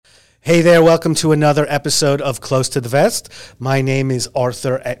Hey there, welcome to another episode of Close to the Vest. My name is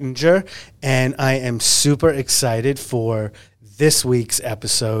Arthur Ettinger, and I am super excited for this week's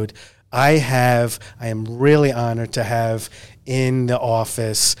episode. I am really honored to have in the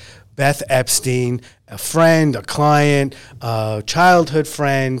office Beth Epstein, a friend, a client, a childhood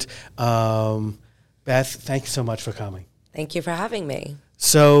friend. Beth, thank you so much for coming. Thank you for having me.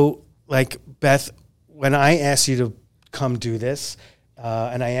 So, Beth, when I asked you to come do this,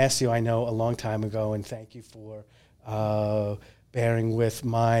 and I asked you, I know, a long time ago, and thank you for bearing with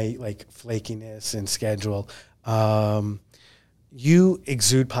my flakiness and schedule. You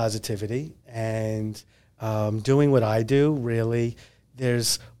exude positivity, and doing what I do, really,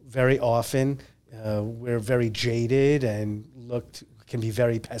 there's very often we're very jaded and can be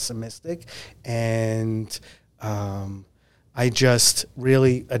very pessimistic, and I just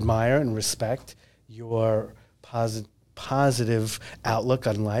really admire and respect your positive outlook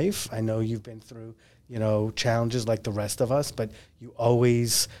on life. I know you've been through, challenges like the rest of us, but you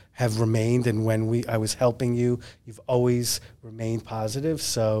always have remained. And when I was helping you, you've always remained positive.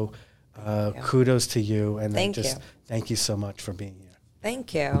 So kudos to you. And thank you so much for being here.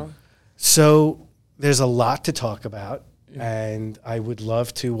 Thank you. So there's a lot to talk about. And I would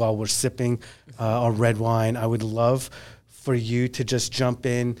love to, while we're sipping our red wine, I would love for you to just jump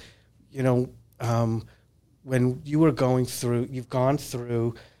in, when you were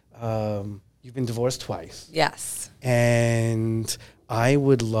you've been divorced twice. Yes. And I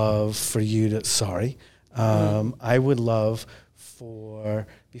would love for you to, I would love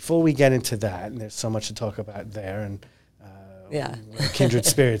before we get into that, and there's so much to talk about there, and we're kindred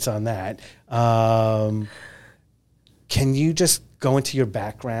spirits on that. Can you just go into your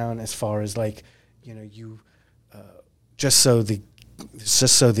background as far as just so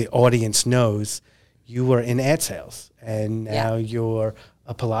the audience knows, you were in ad sales, and now you're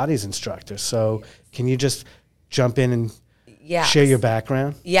a Pilates instructor. So can you just jump in and share your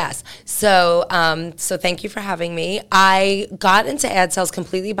background? Yes. So thank you for having me. I got into ad sales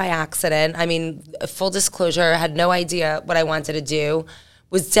completely by accident. I mean, full disclosure, I had no idea what I wanted to do.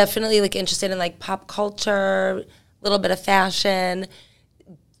 Was definitely interested in pop culture, a little bit of fashion.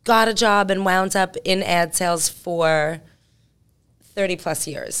 Got a job and wound up in ad sales for 30 plus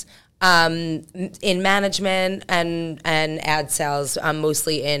years. In management and ad sales,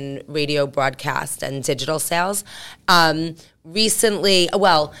 mostly in radio broadcast and digital sales. Recently,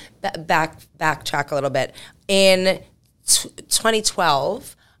 backtrack a little bit. In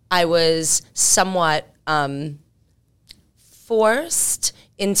 2012, I was somewhat forced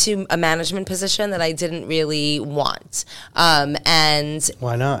into a management position that I didn't really want. And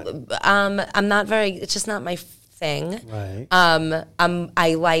why not? It's just not my thing. Right.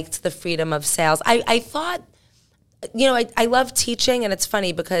 I liked the freedom of sales. I thought, I love teaching, and it's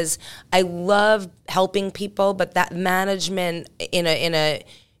funny because I love helping people, but that management in a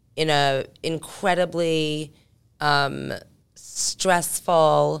incredibly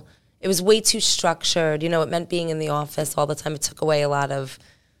stressful. It was way too structured. It meant being in the office all the time. It took away a lot of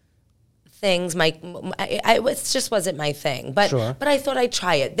things. It just wasn't my thing. But sure. But I thought I'd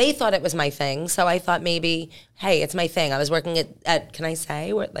try it. They thought it was my thing, so I thought maybe, hey, it's my thing. I was working at can I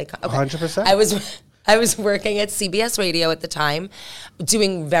say? 100%. I was working at CBS Radio at the time,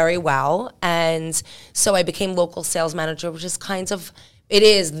 doing very well, and so I became local sales manager, which is it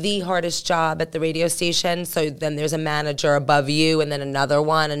is the hardest job at the radio station. So then there's a manager above you, and then another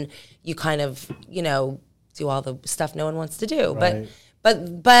one, and you kind of do all the stuff no one wants to do. Right.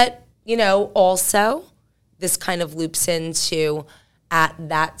 But also, this kind of loops into, at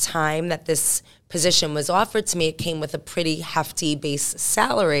that time that this position was offered to me, it came with a pretty hefty base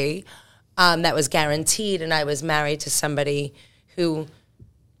salary that was guaranteed, and I was married to somebody who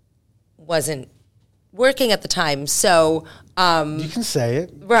wasn't working at the time. So you can say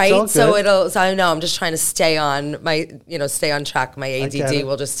it, right? So I know I'm just trying to stay on track. My ADD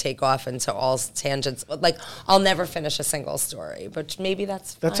will just take off into all tangents. I'll never finish a single story, but maybe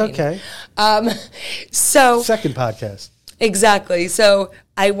that's fine. That's okay. Second podcast. Exactly. So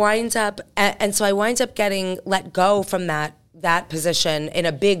I wind up getting let go from that position in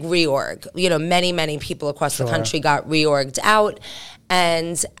a big reorg. Many people across the country got reorged out,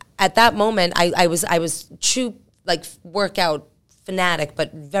 and at that moment, I was true workout fanatic,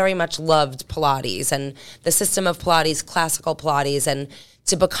 but very much loved Pilates and the system of Pilates, classical Pilates, and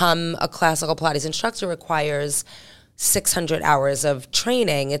to become a classical Pilates instructor requires 600 hours of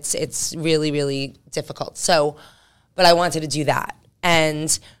training. It's really, really difficult. So, but I wanted to do that,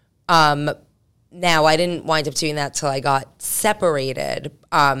 and now I didn't wind up doing that till I got separated.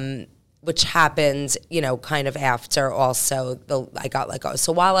 which happened, kind of after also I got let go.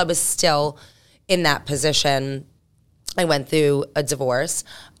 So while I was still in that position, I went through a divorce,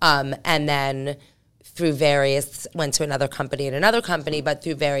 and then went to another company, but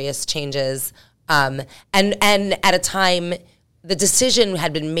through various changes. And at a time, the decision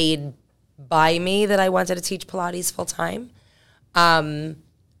had been made by me that I wanted to teach Pilates full time.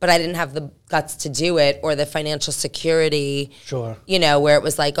 But I didn't have the guts to do it or the financial security, Sure. Where it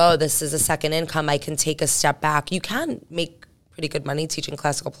was like, oh, this is a second income. I can take a step back. You can make pretty good money teaching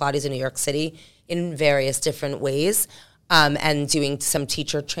classical Pilates in New York City in various different ways, and doing some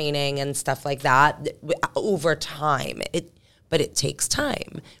teacher training and stuff like that over time. But it takes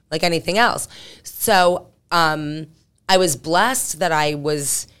time, like anything else. So I was blessed that I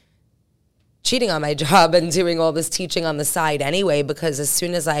was cheating on my job and doing all this teaching on the side anyway, because as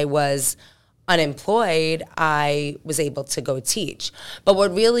soon as I was unemployed, I was able to go teach. But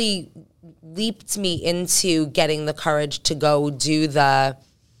what really leaped me into getting the courage to go do the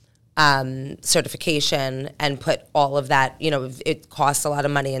certification and put all of that, it costs a lot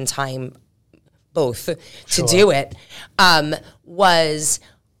of money and time both to do it, was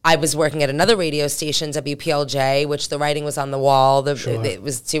I was working at another radio station, WPLJ, which the writing was on the wall. It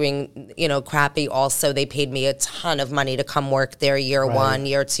was doing, crappy. Also, they paid me a ton of money to come work there year one,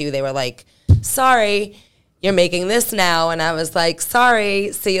 year two. They were like, sorry, you're making this now. And I was like,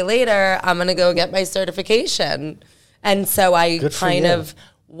 sorry, see you later. I'm going to go get my certification. And so I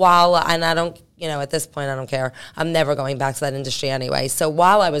and I don't, at this point, I don't care. I'm never going back to that industry anyway. So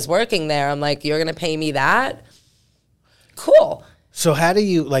while I was working there, I'm like, you're going to pay me that? Cool. So how do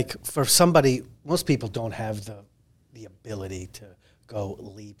you, for somebody, most people don't have the ability to go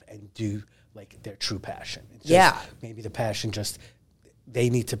leap and do, their true passion. It's just maybe the passion they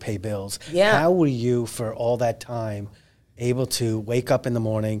need to pay bills. Yeah. How were you, for all that time, able to wake up in the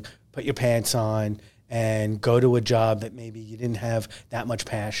morning, put your pants on, and go to a job that maybe you didn't have that much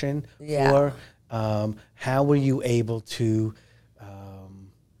passion for? How were you able to,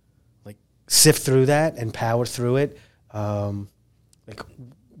 sift through that and power through it?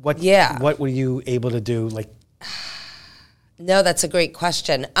 What were you able to do? No, that's a great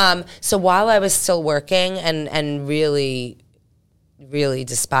question. So while I was still working and really, really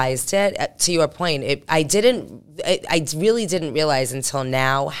despised it, to your point, I really didn't realize until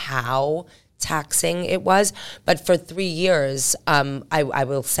now how taxing it was. But for 3 years, I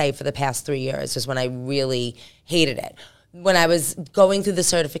will say for the past 3 years was when I really hated it. When I was going through the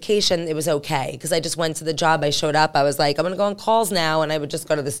certification, it was okay because I just went to the job. I showed up. I was like, I'm going to go on calls now, and I would just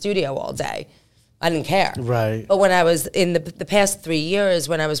go to the studio all day. I didn't care. Right. But when I was in the past 3 years,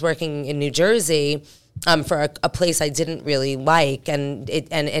 when I was working in New Jersey for a place I didn't really like, and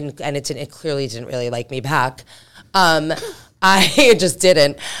it clearly didn't really like me back. I just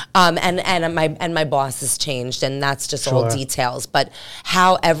didn't, and my boss has changed, and that's just all details. But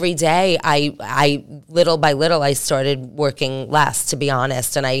how every day I little by little I started working less, to be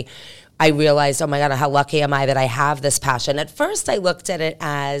honest, and I realized, oh my God, how lucky am I that I have this passion. At first, I looked at it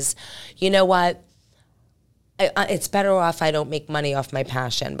as, you know what, it's better off I don't make money off my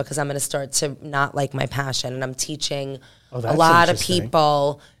passion because I'm going to start to not like my passion, and I'm teaching a lot of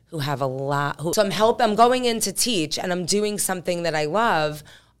people who have a lot. So I'm going in to teach, and I'm doing something that I love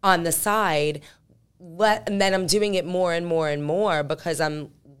on the side, and then I'm doing it more and more and more because I'm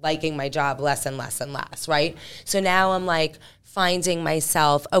liking my job less and less and less, right? So now I'm finding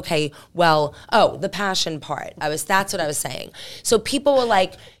myself, okay, well, the passion part. That's what I was saying. So people were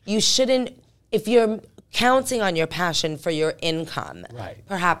like, you shouldn't, if you're counting on your passion for your income,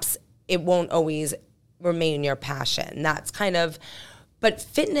 perhaps it won't always remain your passion. That's kind of. But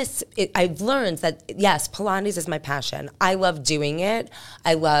fitness, I've learned that, yes, Pilates is my passion. I love doing it.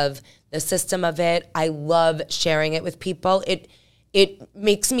 I love the system of it. I love sharing it with people. It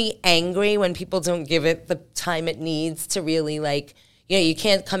makes me angry when people don't give it the time it needs to really, you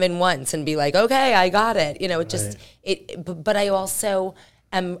can't come in once and be like, okay, I got it. But I also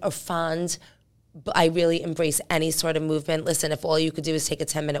am I really embrace any sort of movement. Listen, if all you could do is take a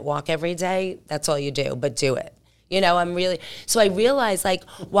 10-minute walk every day, that's all you do, but do it. So I realize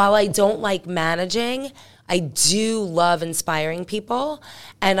while I don't like managing, I do love inspiring people.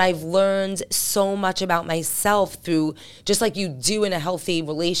 And I've learned so much about myself through, just like you do in a healthy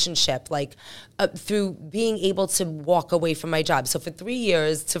relationship, through being able to walk away from my job. So for 3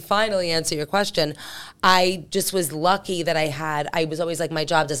 years, to finally answer your question, I just was lucky that I was always my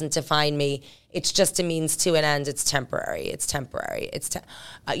job doesn't define me. It's just a means to an end. It's temporary.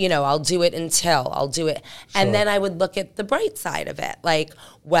 I'll do it until I'll do it. Sure. And then I would look at the bright side of it.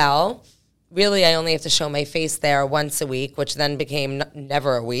 really I only have to show my face there once a week, which then became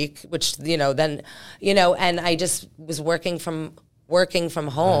never a week, which, then, and I just was working from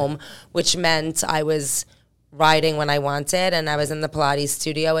home, which meant I was riding when I wanted, and I was in the Pilates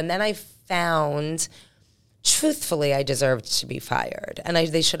studio. And then I found, truthfully, I deserved to be fired, and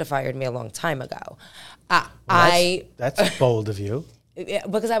they should have fired me a long time ago. That's bold of you.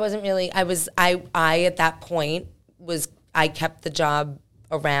 Because I wasn't really, I at that point I kept the job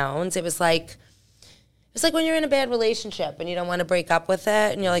around. It was like when you're in a bad relationship and you don't want to break up with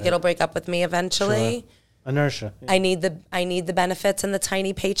it, and you're like, it'll break up with me eventually. Sure. Inertia. Yeah. I need the benefits and the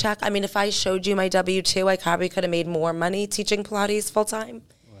tiny paycheck. I mean, if I showed you my W-2, I probably could have made more money teaching Pilates full time.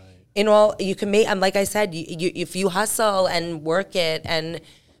 Right. You can make. Like I said, you if you hustle and work it and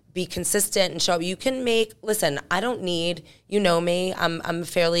be consistent and show up, you can make. Listen, I don't need. Me. I'm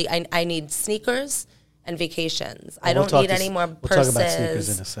fairly. I need sneakers and vacations. I don't need any more purses. We'll talk about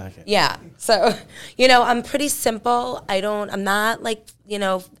sneakers in a second. Yeah. So, I'm pretty simple. I'm not like,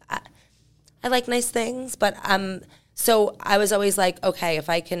 I like nice things, but so I was always like, okay, if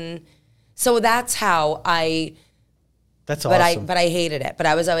I can, so that's how That's awesome. But I hated it. But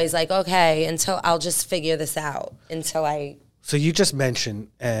I was always like, okay, until I'll just figure this out until I. So you just mentioned,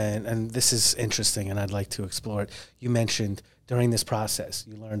 and this is interesting, and I'd like to explore it. You mentioned during this process,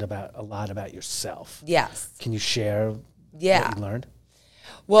 you learned a lot about yourself. Yes. Can you share what you learned?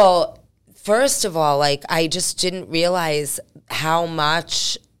 Well, first of all, I just didn't realize how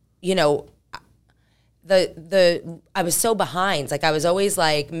much, I was so behind. I was always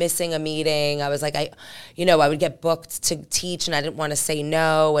missing a meeting. I was I would get booked to teach and I didn't want to say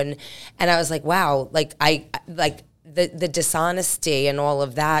no. And I was like, wow, the dishonesty and all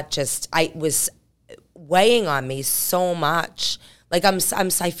of that I was weighing on me so much. I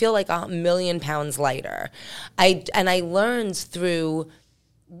feel like 1,000,000 pounds lighter. I learned through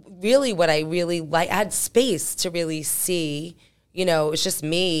really what I really like. I had space to really see. It's just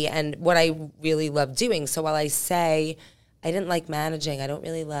me and what I really love doing. So while I say I didn't like managing, I don't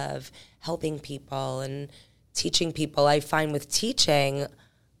really love helping people and teaching people. I find with teaching,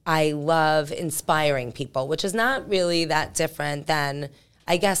 I love inspiring people, which is not really that different than,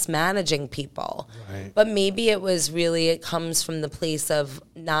 I guess, managing people. Right. But maybe it comes from the place of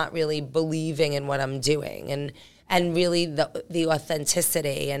not really believing in what I'm doing and really the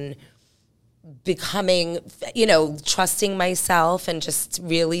authenticity and becoming, trusting myself and just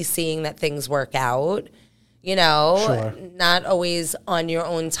really seeing that things work out, Sure. Not always on your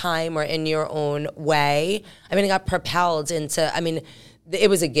own time or in your own way. I got propelled into, it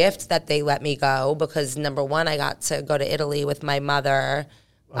was a gift that they let me go because, number one, I got to go to Italy with my mother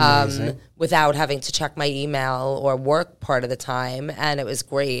without having to check my email or work part of the time, and it was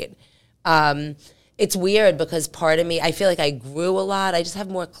great. It's weird because part of me, I feel like I grew a lot. I just have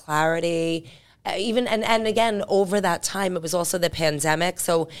more clarity. And again, over that time, it was also the pandemic.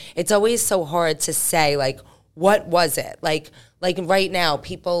 So it's always so hard to say, what was it? Like right now,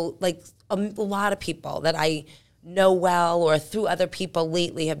 people, a lot of people that I know well or through other people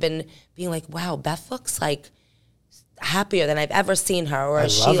lately have been being like, wow, Beth looks happier than I've ever seen her. Or I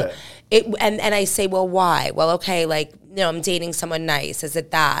love it. And I say, well, why? Well, okay, I'm dating someone nice. Is it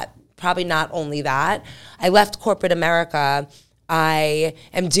that? Probably not only that. I left corporate America. I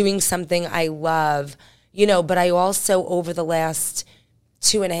am doing something I love, but I also, over the last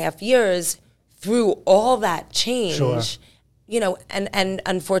 2.5 years, through all that change, Sure. And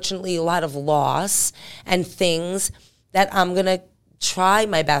unfortunately a lot of loss and things that I'm going to try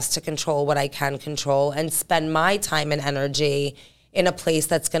my best to control what I can control and spend my time and energy in a place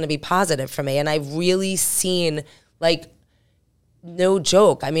that's going to be positive for me. And I've really seen, no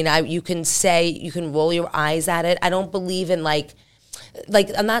joke. You can roll your eyes at it. I don't believe in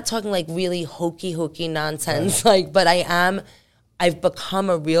I'm not talking really hokey nonsense. Right. But I've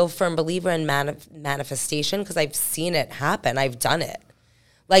become a real firm believer in manifestation because I've seen it happen. I've done it.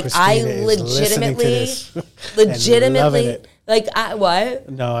 Christina I legitimately, what?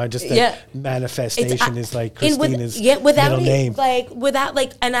 No, I just think manifestation is Christina's without middle name.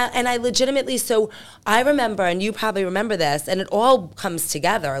 And I legitimately, so I remember, and you probably remember this, and it all comes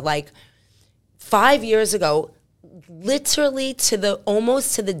together. 5 years ago, literally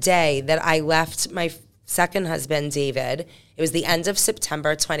almost to the day that I left my second husband, David. It was the end of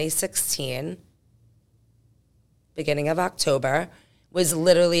September 2016, beginning of October, was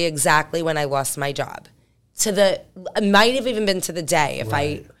literally exactly when I lost my job. It might have even been to the day if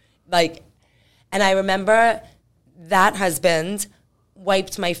Right. And I remember that husband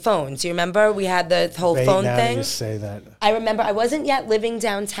wiped my phone. Do you remember we had the whole phone now thing? You say that. I remember I wasn't yet living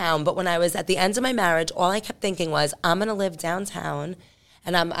downtown, but when I was at the end of my marriage, all I kept thinking was, I'm going to live downtown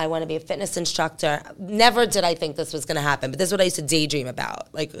and I want to be a fitness instructor. Never did I think this was going to happen, but this is what I used to daydream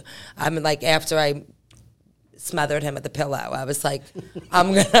about. Like, I'm like, after I smothered him at the pillow, I was like,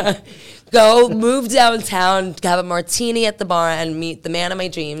 I'm going to go move downtown, have a martini at the bar, and meet the man of my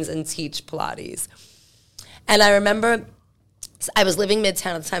dreams and teach Pilates. And I remember I was living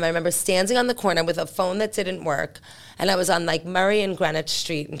Midtown at the time. I remember standing on the corner with a phone that didn't work, and I was on like Murray and Greenwich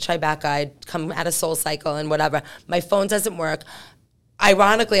Street in Tribeca. I'd come out of Soul Cycle and whatever. My phone doesn't work.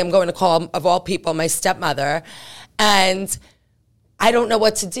 Ironically, I'm going to call, of all people, my stepmother, and I don't know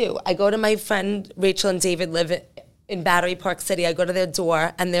what to do. I go to my friend Rachel and David live in Battery Park City. I go to their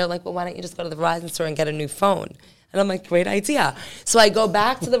door, and they're like, well, why don't you just go to the Verizon store and get a new phone? And I'm like, great idea. So I go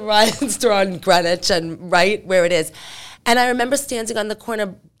back to the Verizon store on Greenwich and right where it is. And I remember standing on the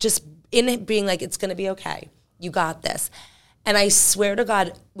corner just in it being like, it's going to be okay. You got this. And I swear to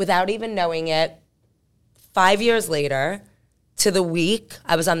God, without even knowing it, 5 years later, to the week,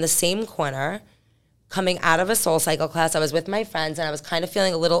 I was on the same corner coming out of a Soul Cycle class. I was with my friends, and I was kind of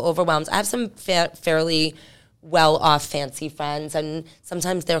feeling a little overwhelmed. I have some fairly well-off, fancy friends, and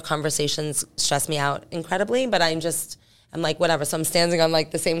sometimes their conversations stress me out incredibly, but I'm like, whatever. So I'm standing on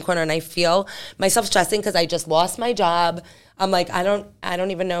like the same corner, and I feel myself stressing because I just lost my job. I'm like, I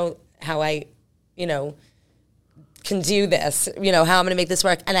don't even know how I, can do this, how I'm going to make this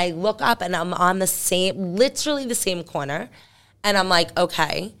work. And I look up, and I'm on literally the same corner. And I'm like,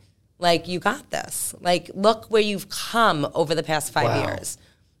 okay, like, you got this. Like, look where you've come over the past 5 years.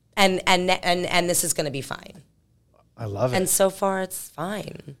 And this is going to be fine. I love it. And so far, it's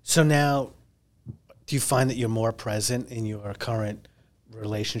fine. So now, do you find that you're more present in your current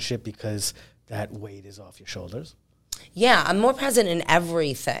relationship because that weight is off your shoulders? Yeah, I'm more present in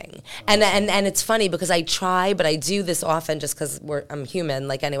everything. And it's funny because I try, but I do this often just because I'm human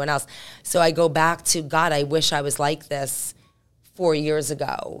like anyone else. So I go back to, God, I wish I was like this 4 years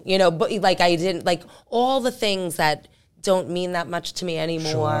ago. But like I didn't, like all the things that don't mean that much to me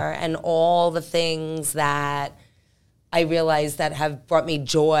anymore, sure. And all the things that I realize that have brought me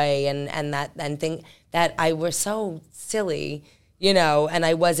joy and think that I were so silly, and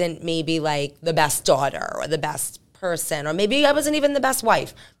I wasn't maybe like the best daughter or the best person, or maybe I wasn't even the best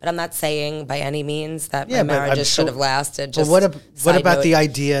wife. But I'm not saying by any means that my marriages should have lasted. Just what about the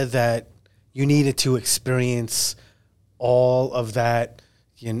idea that you needed to experience all of that,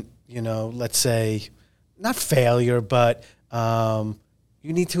 let's say, not failure, but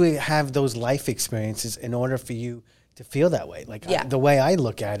you need to have those life experiences in order for you to feel that way. Like the way I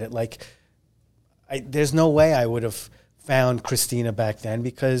look at it, like there's no way I would have found Christina back then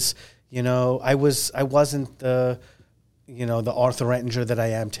because I wasn't the Arthur Ettinger that I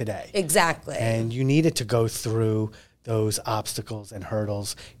am today. Exactly. And you needed to go through those obstacles and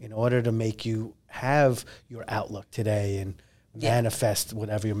hurdles in order to make you have your outlook today and manifest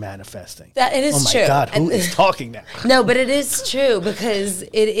whatever you're manifesting. That it is true. Oh my God, who is talking now? No, but it is true because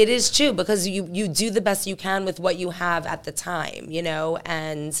it is true because you do the best you can with what you have at the time,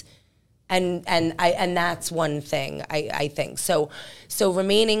 and that's one thing I think. So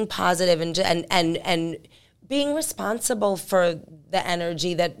remaining positive and being responsible for the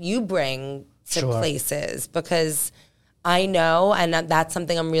energy that you bring to places, because I know, and that's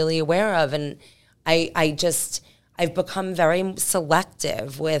something I'm really aware of, and I've become very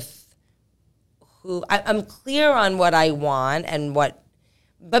selective with who I'm clear on what I want and but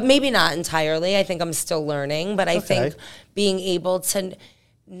maybe not entirely. I think I'm still learning, but I think being able to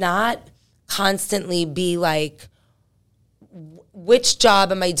not constantly be like, which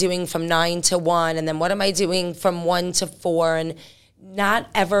job am I doing from 9 to 1, and then what am I doing from 1 to 4, and not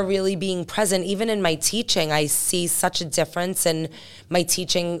ever really being present. Even in my teaching, I see such a difference in my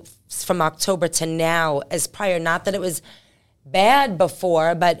teaching from October to now as prior. Not that it was bad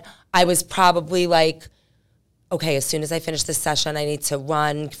before, but I was probably like, okay, as soon as I finish this session, I need to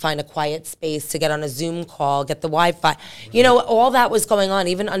run, find a quiet space to get on a Zoom call, get the Wi-Fi. All that was going on,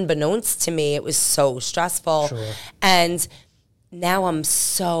 even unbeknownst to me. It was so stressful. Sure. And now I'm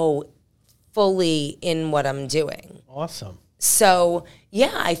so fully in what I'm doing. Awesome. So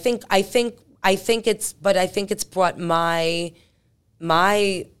yeah, I think it's brought my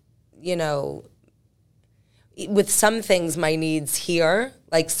with some things my needs here,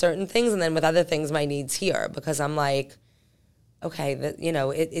 like certain things, and then with other things my needs here, because I'm like, okay,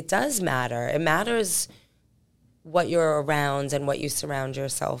 it does matter. It matters what you're around and what you surround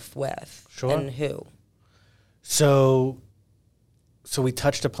yourself with, sure. And who. So we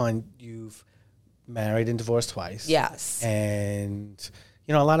touched upon you've married and divorced twice. Yes. And,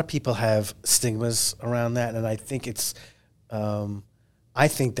 a lot of people have stigmas around that. And I think it's I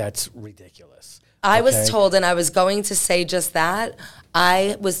think that's ridiculous. I was told, and I was going to say just that,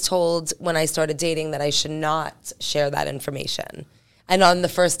 I was told when I started dating that I should not share that information. And on the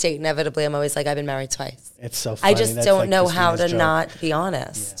first date, inevitably, I'm always like, I've been married twice. It's so funny. I just That's don't like know how to Christina's joke. not be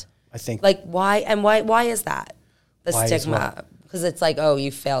honest. I think Like, why? And why is that? The Why is stigma. Because it's like, oh,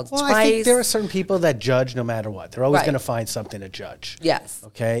 you failed twice. I think there are certain people that judge no matter what. They're always Right. going to find something to judge. Yes.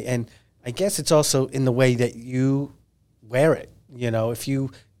 Okay. And I guess it's also in the way that you wear it. You know, if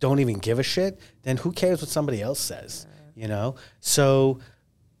you don't even give a shit, then who cares what somebody else says? You know? So,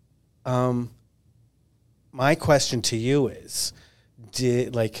 my question to you is,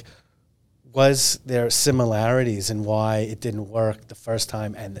 was there similarities in why it didn't work the first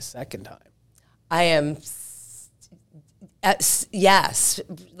time and the second time? I am, yes,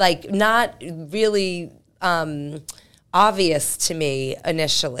 like not really obvious to me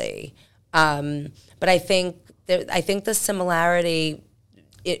initially, but I think the similarity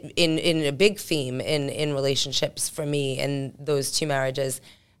in a big theme in relationships for me in those two marriages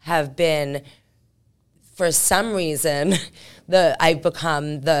have been, for some reason, I've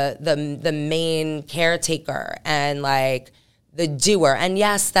become the main caretaker and like the doer. And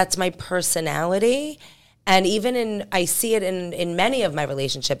yes, that's my personality. And even I see it in many of my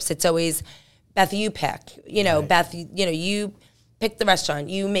relationships. It's always, Beth, you pick. You know, right. Beth, you pick the restaurant.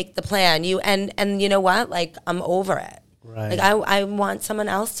 You make the plan. And you know what? Like, I'm over it. Right. Like, I want someone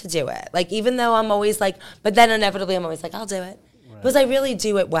else to do it. Like, even though I'm always like, but then inevitably I'm always like, I'll do it. Right. Because I really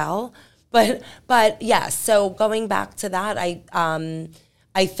do it well. But yeah, so going back to that,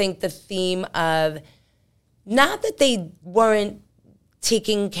 I think the theme of, not that they weren't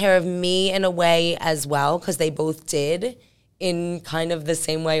taking care of me in a way as well, because they both did in kind of the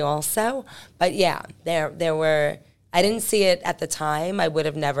same way also. But yeah, there were, I didn't see it at the time. I would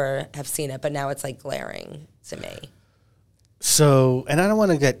have never have seen it, but now it's like glaring to me. So, and I don't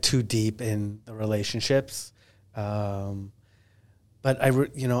want to get too deep in the relationships, but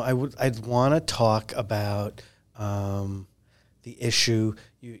I'd want to talk about the issue.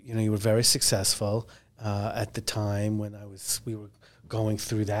 You were very successful at the time when we were going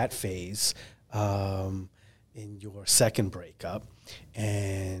through that phase in your second breakup,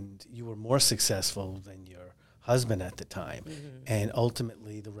 and you were more successful than your husband at the time. Mm-hmm. And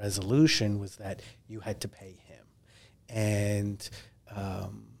ultimately, the resolution was that you had to pay him. And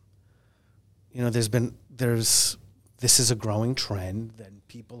this is a growing trend, and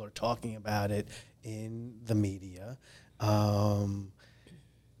people are talking about it in the media. Can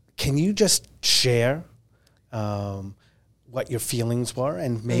you just share what your feelings were?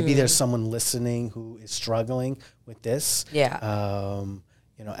 And maybe there's someone listening who is struggling with this. Yeah.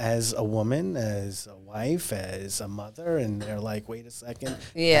 As a woman, as a wife, as a mother, and they're like, wait a second,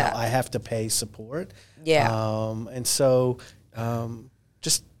 yeah, I have to pay support. Yeah. And so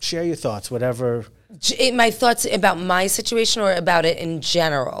just share your thoughts, whatever. My thoughts about my situation, or about it in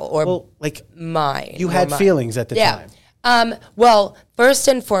general, or mine. You had feelings at the time. Well, first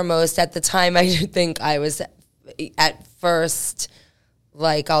and foremost, at the time, I think I was at first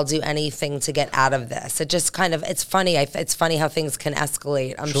like, I'll do anything to get out of this. It just kind of, it's funny. It's funny how things can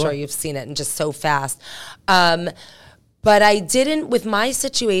escalate. I'm sure you've seen it, and just so fast. But I didn't, with my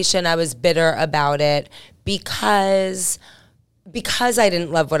situation, I was bitter about it because I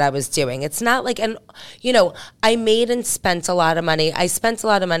didn't love what I was doing. It's not like, I made and spent a lot of money. I spent a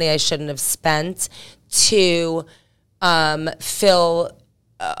lot of money I shouldn't have spent to fill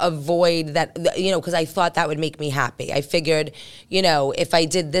a void that, because I thought that would make me happy. I figured, if I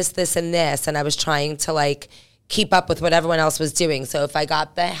did this, this, and this, and I was trying to keep up with what everyone else was doing. So if I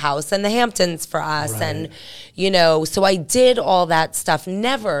got the house in the Hamptons for us, right. And, so I did all that stuff,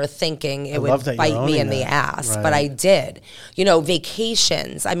 never thinking it would bite me in the ass, right. But I did.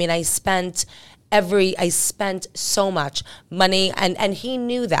 Vacations. I mean, I spent so much money, and he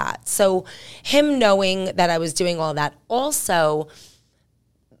knew that. So him knowing that I was doing all that also,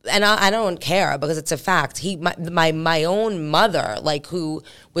 and I don't care because it's a fact. My own mother, who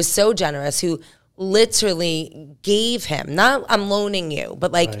was so generous, who literally gave him, not I'm loaning you,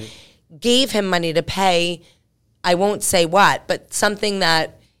 but right. Gave him money to pay, I won't say what, but something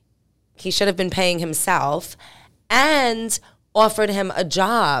that he should have been paying himself, and offered him a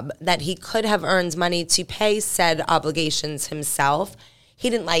job that he could have earned money to pay said obligations himself.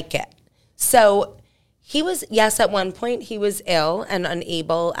 He didn't like it. So he was, yes, at one point he was ill and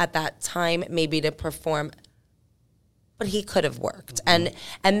unable at that time maybe to perform, but he could have worked. Mm-hmm.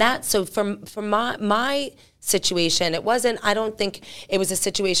 And that, so for my situation, it wasn't, I don't think it was a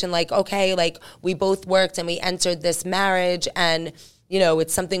situation we both worked and we entered this marriage, and,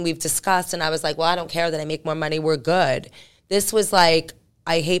 it's something we've discussed, and I was like, well, I don't care that I make more money, we're good. This was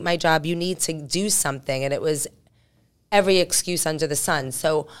I hate my job. You need to do something. And it was every excuse under the sun.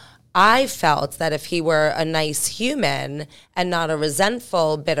 So I felt that if he were a nice human and not a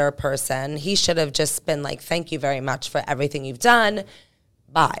resentful, bitter person, he should have just been like, thank you very much for everything you've done.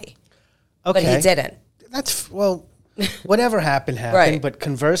 Bye. Okay. But he didn't. Well, whatever happened, happened. Right. But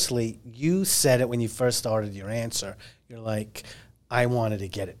conversely, you said it when you first started your answer. You're like, I wanted to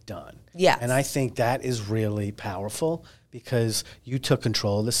get it done. Yes. And I think that is really powerful because you took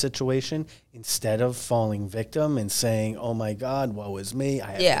control of the situation instead of falling victim and saying, oh my God, woe is me,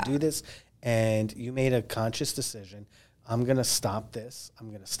 I have to do this. And you made a conscious decision. I'm going to stop this. I'm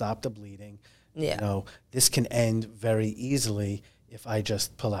going to stop the bleeding. Yeah. You know, this can end very easily if I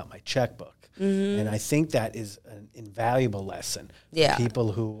just pull out my checkbook. Mm-hmm. And I think that is an invaluable lesson for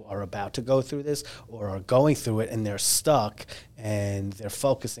people who are about to go through this or are going through it and they're stuck and they're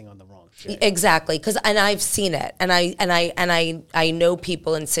focusing on the wrong shit. Exactly, and I've seen it, and I know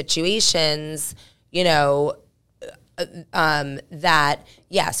people in situations, you know, that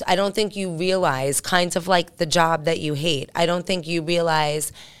yes, I don't think you realize, kind of like the job that you hate. I don't think you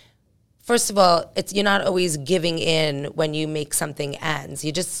realize. First of all, you're not always giving in when you make something ends.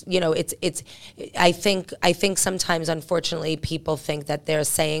 You just, you know, I think sometimes, unfortunately, people think that they're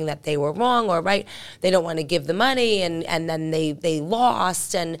saying that they were wrong or right. They don't want to give the money and then they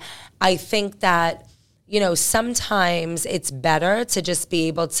lost. And I think that, you know, sometimes it's better to just be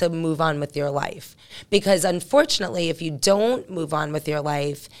able to move on with your life. Because unfortunately, if you don't move on with your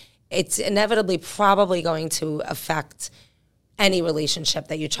life, it's inevitably probably going to affect any relationship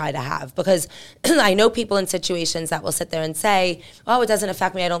that you try to have. Because I know people in situations that will sit there and say, oh, it doesn't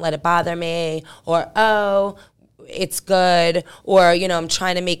affect me, I don't let it bother me, or oh, it's good, or, you know, I'm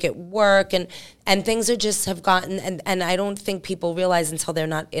trying to make it work, and things are just have gotten, and I don't think people realize until they're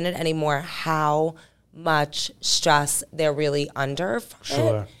not in it anymore how much stress they're really under from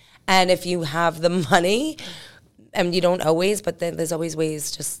it. And if you have the money, and you don't always, but there's always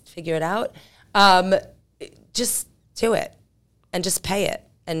ways, just figure it out, just do it. And just pay it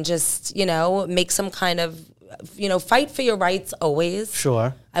and just, you know, make some kind of, you know, fight for your rights always.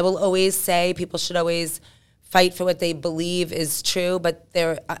 Sure. I will always say people should always fight for what they believe is true, but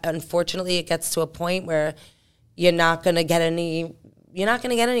unfortunately it gets to a point where you're not going to get anywhere.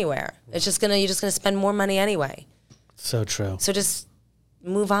 You're just going to spend more money anyway. So true. So just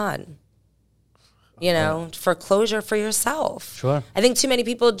move on. You know, for closure for yourself. Sure. I think too many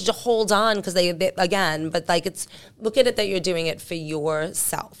people hold on because they again, but like look at it that you're doing it for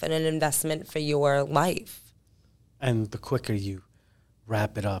yourself and an investment for your life. And the quicker you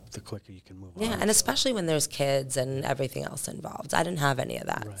wrap it up, the quicker you can move on. Yeah, and especially when there's kids and everything else involved. I didn't have any of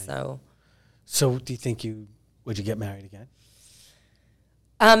that, right. So do you think would you get married again?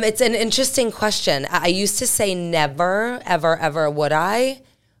 It's an interesting question. I used to say never, ever, ever would I.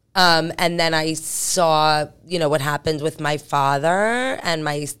 And then I saw, you know, what happened with my father and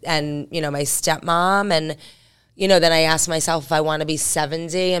you know, my stepmom. And, you know, then I asked myself if I want to be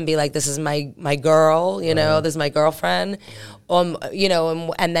 70 and be like, this is my girl, you know, this is my girlfriend. You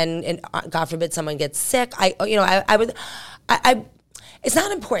know, and then God forbid someone gets sick. I would, it's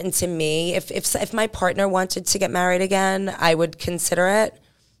not important to me. If my partner wanted to get married again, I would consider it.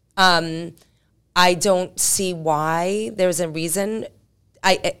 I don't see why. There's a reason.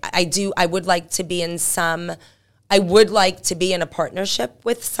 I would like to be in a partnership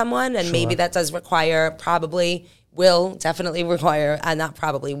with someone, and maybe that does require, definitely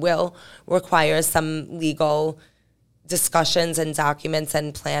require some legal discussions and documents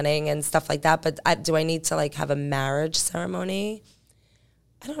and planning and stuff like that. But do I need to like have a marriage ceremony?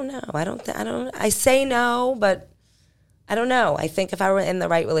 I don't know. I say no, but I don't know. I think if I were in the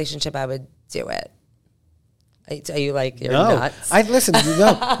right relationship, I would do it. Are you like, you're nuts?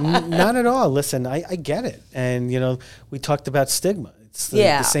 Not at all. Listen, I get it. And, you know, we talked about stigma. It's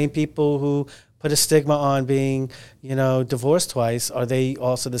the same people who put a stigma on being, you know, divorced twice. Are they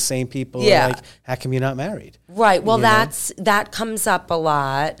also the same people who are like, how come you're not married? Right. Well, that comes up a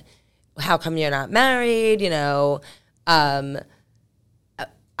lot. How come you're not married? You know, I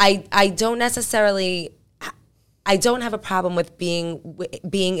don't necessarily... I don't have a problem with being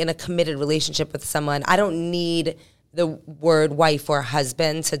in a committed relationship with someone. I don't need the word wife or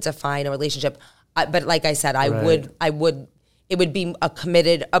husband to define a relationship. But like I said, I would. It would be a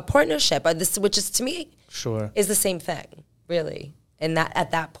partnership, which is to me is the same thing, really. And that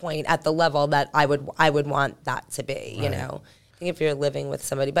at that point, at the level that I would want that to be. You know, I think if you're living with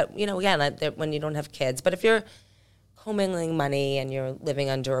somebody, but you know, again, when you don't have kids, but if you're commingling money and you're living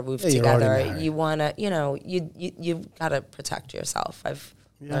under a roof together, you want to, you know, you've got to protect yourself. I've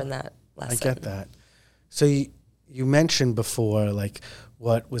learned that lesson. I get that. So you mentioned before, like,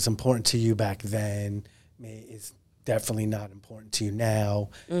 what was important to you back then is definitely not important to you now.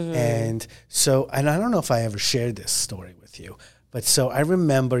 And so, and I don't know if I ever shared this story with you, but so I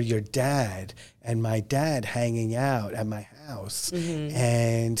remember your dad and my dad hanging out at my house,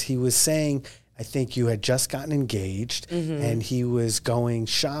 and he was saying, I think you had just gotten engaged, and he was going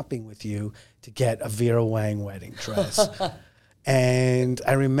shopping with you to get a Vera Wang wedding dress. And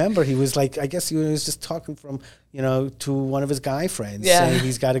I remember he was like, I guess he was just talking from, to one of his guy friends, saying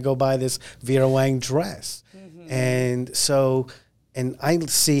he's got to go buy this Vera Wang dress. And so, and I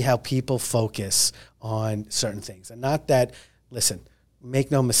see how people focus on certain things. And not that, listen,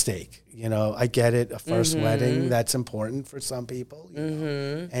 make no mistake, I get it, a first wedding, that's important for some people. You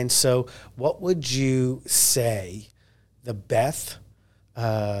know? And so what would you say the Beth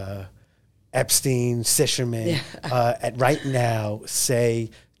Epstein, Sisherman, at right now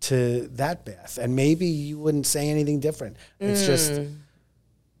say to that Beth? And maybe you wouldn't say anything different. It's just...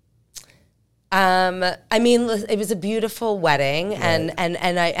 I mean, it was a beautiful wedding,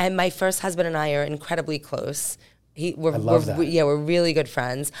 and my first husband and I are incredibly close. I love that. We're really good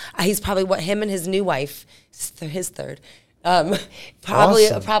friends. He's probably him and his new wife, his third.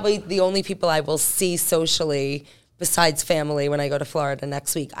 Probably the only people I will see socially besides family when I go to Florida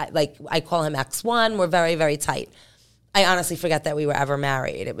next week. I call him X1. We're very, very tight. I honestly forget that we were ever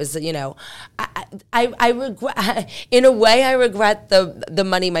married. It was, I regret, in a way, I regret the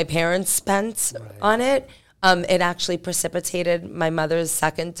money my parents spent on it. It actually precipitated my mother's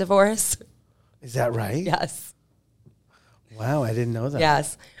second divorce. Is that right? Yes. Wow, I didn't know that.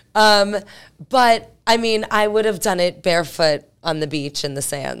 Yes. But I mean, I would have done it barefoot on the beach in the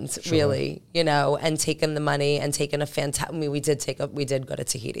sand, really, and taken the money and taken a fantastic, we did go to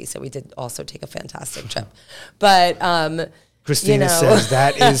Tahiti, so we did also take a fantastic trip. But, Christina says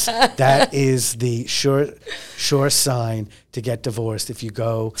that is the sure sign to get divorced if you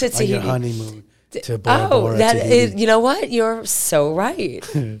go to on your honeymoon to Bora Bora. Tahiti. You know what? You're so right.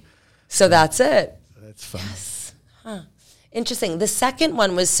 So that's it. That's fun. Yes. Huh. Interesting. The second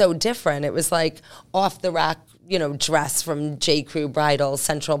one was so different. It was like off the rack, dress from J. Crew Bridal,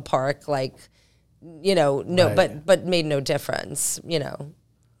 Central Park, but made no difference,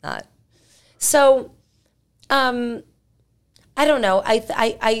 not. So, I don't know.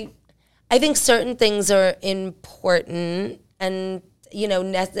 I think certain things are important, and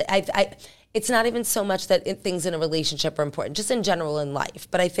it's not even so much that things in a relationship are important, just in general in life.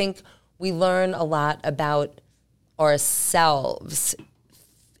 But I think we learn a lot about ourselves,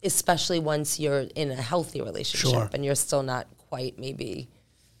 especially once you're in a healthy relationship and you're still not quite maybe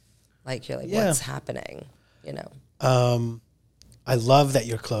what's happening, I love that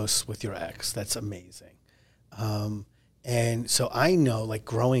you're close with your ex. That's amazing. And so I know,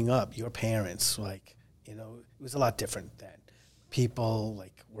 growing up, your parents, it was a lot different then. People,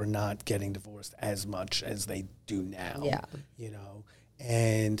 were not getting divorced as much as they do now. Yeah.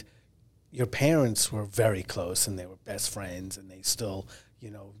 And your parents were very close, and they were best friends, and they still,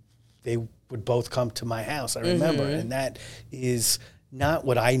 they would both come to my house, I remember, and that is not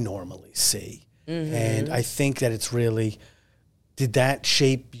what I normally see. And I think that it's really, did that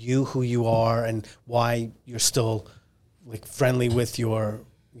shape you, who you are, and why you're still, friendly with your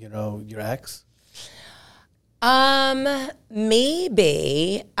ex?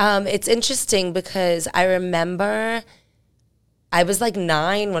 Maybe. It's interesting because I remember I was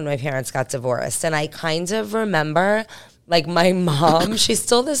 9 when my parents got divorced, and I kind of remember my mom, she's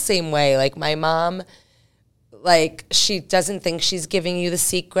still the same way. My mom, she doesn't think she's giving you the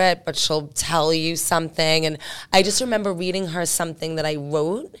secret, but she'll tell you something. And I just remember reading her something that I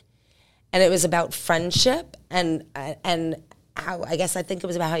wrote, and it was about friendship and how, I guess I think it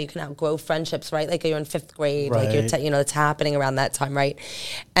was about how you can outgrow friendships, right? You're in 5th grade, right. It's happening around that time, right?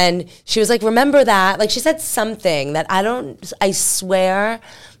 And she was like, remember that? She said something that I swear,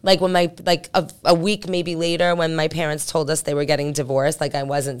 when a week maybe later when my parents told us they were getting divorced, I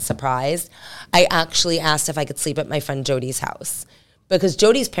wasn't surprised. I actually asked if I could sleep at my friend Jody's house because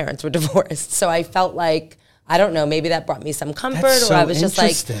Jody's parents were divorced. So I felt I don't know, maybe that brought me some comfort. That's so or I was just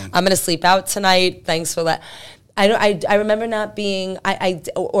I'm going to sleep out tonight. Thanks for that. I remember not being,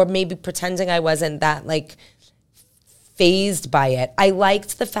 or maybe pretending I wasn't that phased by it. I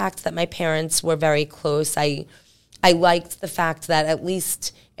liked the fact that my parents were very close. I liked the fact that at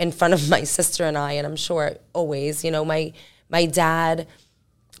least in front of my sister and I, and I'm sure always, my dad,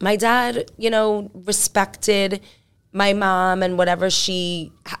 respected my mom and whatever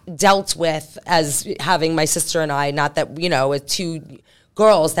she dealt with as having my sister and I, not that, it's too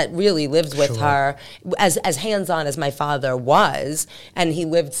girls that really lived with Sure. her, as hands-on as my father was, and he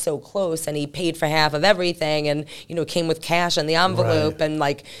lived so close, and he paid for half of everything, and came with cash in the envelope, Right. and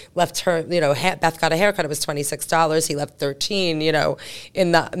like left her. Beth got a haircut; it was $26. He left 13,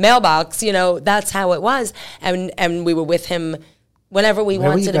 in the mailbox. That's how it was, and we were with him whenever we Where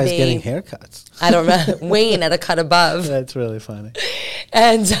were wanted you guys to be. getting haircuts? I don't remember. Wayne at a cut above. That's really funny.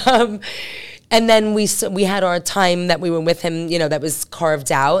 And then we had our time that we were with him, that was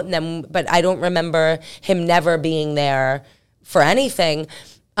carved out. But I don't remember him never being there for anything.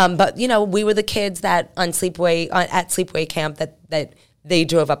 But we were the kids that at sleepaway camp that they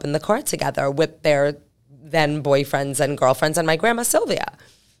drove up in the car together with their then boyfriends and girlfriends and my grandma Sylvia.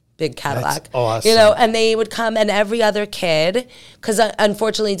 Big Cadillac. That's awesome. And they would come, and every other kid, because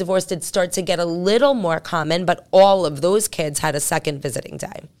unfortunately divorce did start to get a little more common, but all of those kids had a second visiting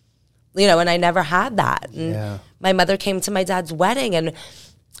day. And I never had that. And Yeah. my mother came to my dad's wedding, and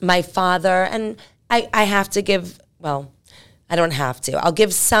my father, and I have to give, well, I don't have to. I'll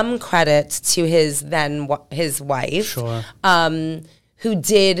give some credit to his wife, Sure. who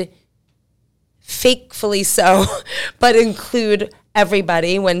did fakefully so, but include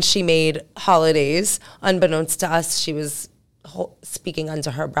everybody when she made holidays. Unbeknownst to us, she was speaking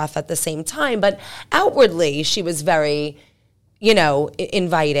under her breath at the same time, but outwardly she was very,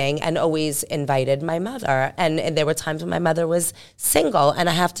 inviting, and always invited my mother. And there were times when my mother was single, and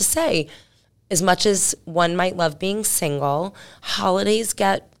I have to say, as much as one might love being single, holidays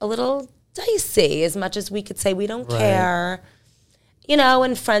get a little dicey. As much as we could say we don't Right. care,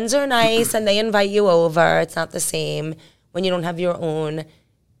 and friends are nice and they invite you over. It's not the same when you don't have your own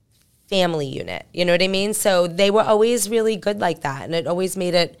family unit. You know what I mean? So they were always really good like that, and it always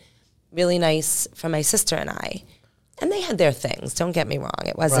made it really nice for my sister and I. And they had their things. Don't get me wrong.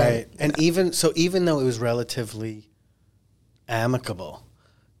 It wasn't. Right. And even though it was relatively amicable,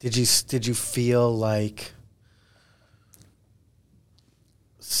 did you feel like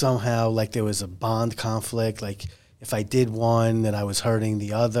somehow like there was a bond conflict, like if I did one that I was hurting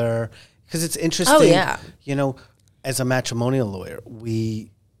the other? Because it's interesting. Oh, yeah. As a matrimonial lawyer, we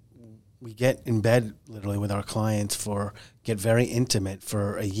get in bed literally with our clients get very intimate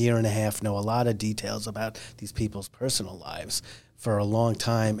for a year and a half, know a lot of details about these people's personal lives for a long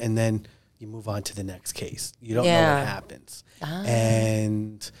time, and then you move on to the next case. You don't know what happens.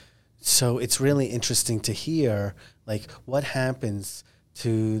 And so it's really interesting to hear, like, what happens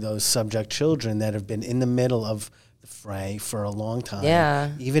to those subject children that have been in the middle of the fray for a long time. Yeah.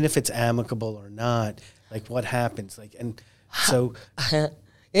 Even if it's amicable or not, like, what happens? Like, and so...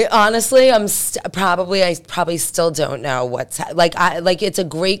 Honestly, I probably still don't know it's a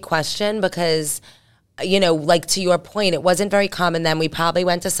great question because, like to your point, it wasn't very common then. We probably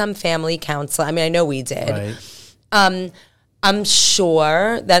went to some family counselor. I mean, I know we did. Right. I'm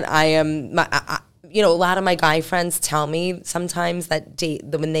sure that a lot of my guy friends tell me sometimes that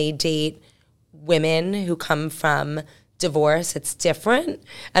when they date women who come from divorce, it's different.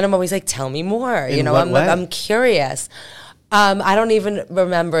 And I'm always like, tell me more. I'm curious. I don't even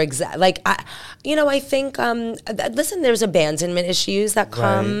remember exactly. I think. Listen, there's abandonment issues that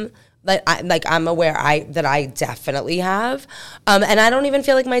come. Right. I'm aware that I definitely have, and I don't even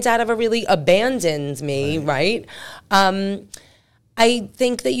feel like my dad ever really abandoned me. Right. I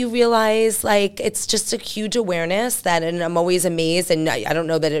think that you realize it's just a huge awareness and I'm always amazed, and I don't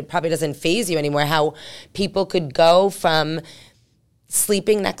know that it probably doesn't faze you anymore how people could go from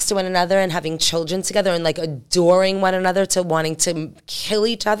sleeping next to one another and having children together and adoring one another to wanting to kill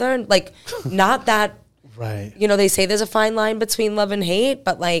each other. Not that, right. They say there's a fine line between love and hate,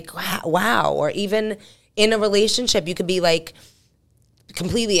 but wow. Or even in a relationship, you could be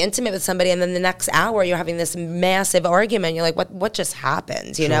completely intimate with somebody and then the next hour you're having this massive argument. You're like, what just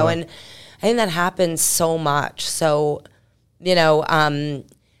happened? You know? And I think that happens so much. So,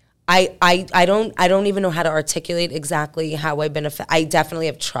 I don't even know how to articulate exactly how I've been affected. I definitely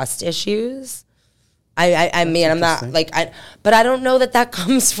have trust issues. I mean, I'm not but I don't know that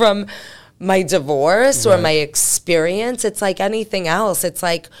comes from my divorce or my experience. It's like anything else. It's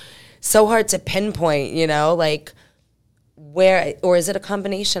so hard to pinpoint, where, or is it a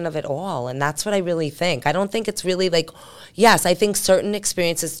combination of it all? And that's what I really think. I don't think it's really yes, I think certain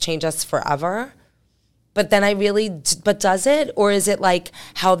experiences change us forever. But then but does it? Or is it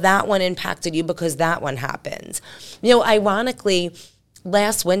how that one impacted you because that one happened? Ironically,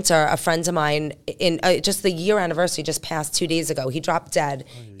 last winter, a friend of mine, in just the year anniversary just passed 2 days ago, he dropped dead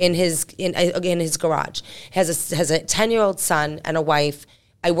in his garage. Has a 10-year-old son and a wife.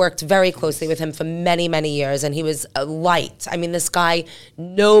 I worked very closely with him for many, many years, and he was a light. I mean, this guy,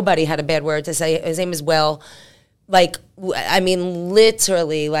 nobody had a bad word to say. His name is Will. like, I mean,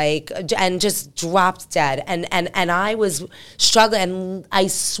 literally, like, and just dropped dead. And I was struggling. And I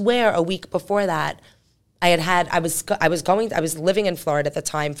swear a week before that, I was living in Florida at the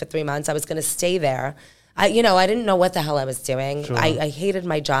time for 3 months. I was going to stay there. I didn't know what the hell I was doing. Sure. I hated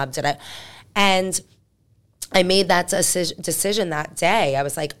my job. And I made that decision that day. I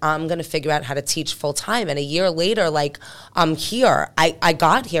was like, I'm going to figure out how to teach full time. And a year later, like, I'm here. I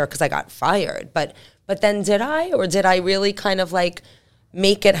got here because I got fired. But then did I really kind of like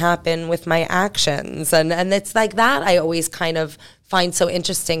make it happen with my actions? And it's like that I always kind of find so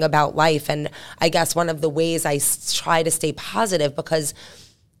interesting about life. And I guess one of the ways I try to stay positive, because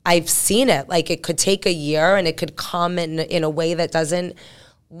I've seen it, like it could take a year and it could come in a way that doesn't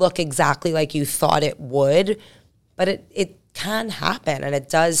look exactly like you thought it would, but it can happen, and it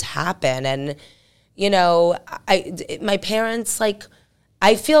does happen. And, my parents, like,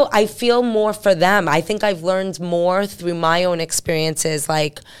 I feel more for them. I think I've learned more through my own experiences.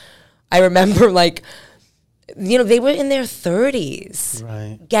 Like, I remember, like, they were in their 30s,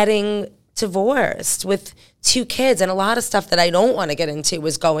 right, getting divorced with 2 kids, and a lot of stuff that I don't want to get into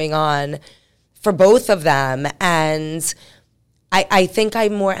was going on for both of them. And I think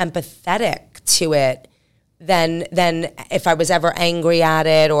I'm more empathetic to it than if I was ever angry at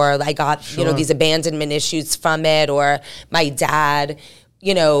it, or I got, Sure. These abandonment issues from it, or my dad,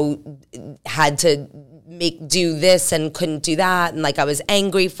 had to do this and couldn't do that, and like I was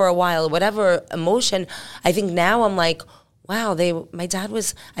angry for a while, whatever emotion. I think now I'm like, wow, my dad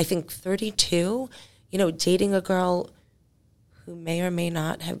was, I think, 32, dating a girl who may or may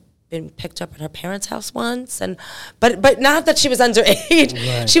not have been picked up at her parents' house once, but not that she was underage.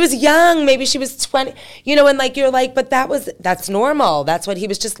 Right. She was young, maybe she was 20, and like you're like, but that's normal. That's what he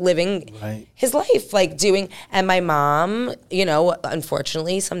was just living Right. his life, like doing. And my mom,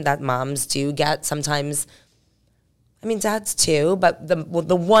 unfortunately, moms do get sometimes. I mean, dads too, but the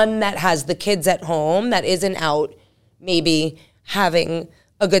one that has the kids at home that isn't out, maybe having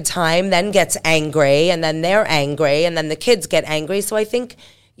a good time, then gets angry, and then they're angry, and then the kids get angry. So I think,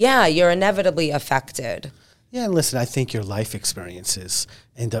 yeah, you're inevitably affected. Yeah, and listen, I think your life experiences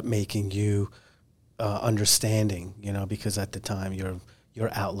end up making you understanding, because at the time your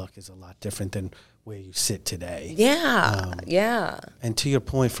outlook is a lot different than where you sit today. Yeah, yeah. And to your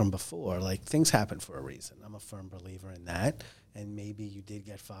point from before, like, things happen for a reason. I'm a firm believer in that. And maybe you did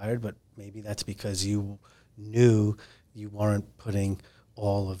get fired, but maybe that's because you knew you weren't putting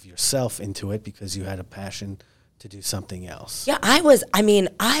all of yourself into it because you had a passion to do something else. Yeah,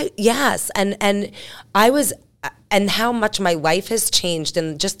 yes. And I was, and how much my life has changed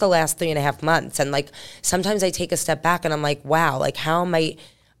in just the last 3.5 months. And like, sometimes I take a step back and I'm like, wow, like how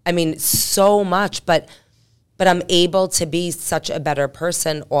am so much, but I'm able to be such a better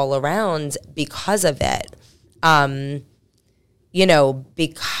person all around because of it.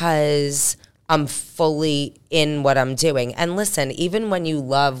 Because I'm fully in what I'm doing. And listen, even when you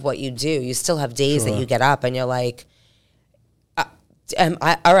love what you do, you still have days Sure. that you get up and you're like, all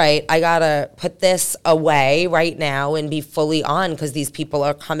right, I gotta put this away right now and be fully on, because these people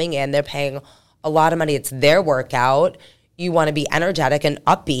are coming in, they're paying a lot of money, it's their workout. You want to be energetic and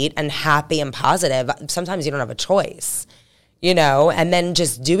upbeat and happy and positive. Sometimes you don't have a choice, and then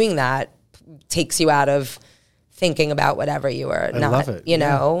just doing that takes you out of thinking about whatever you were love it.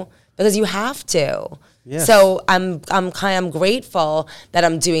 Yeah. Because you have to. Yes. So I'm grateful that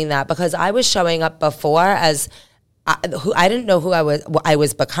I'm doing that, because I was showing up before as I didn't know who I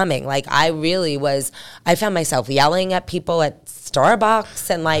was becoming. Like, I found myself yelling at people at Starbucks,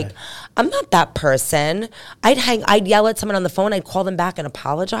 and like, right. I'm not that person. I'd yell at someone on the phone, I'd call them back and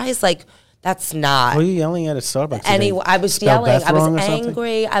apologize. Like, that's not. What were you yelling at Starbucks? I was yelling. Beth I was wrong or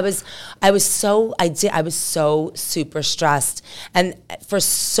angry. something? I was so super stressed, and for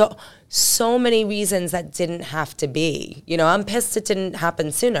so many reasons that didn't have to be. I'm pissed it didn't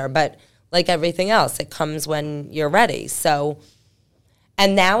happen sooner, but like everything else, it comes when you're ready. So,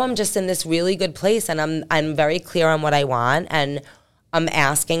 and now I'm just in this really good place, and I'm very clear on what I want, and I'm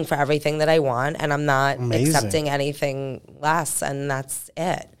asking for everything that I want, and I'm not accepting anything less, and that's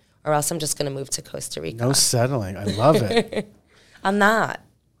it. Or else I'm just going to move to Costa Rica. No settling. I love it. I'm not.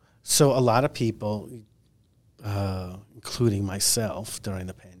 So a lot of people, including myself during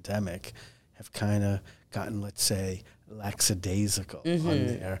the pandemic, have kind of gotten, let's say, lackadaisical on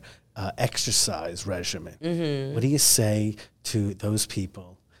their exercise regimen. Mm-hmm. What do you say to those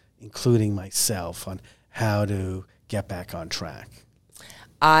people, including myself, on how to get back on track?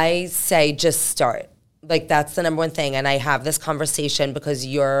 I say just start. Like, that's the number one thing. And I have this conversation because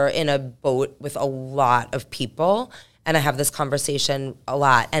you're in a boat with a lot of people, and I have this conversation a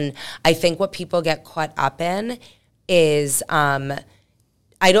lot. And I think what people get caught up in is I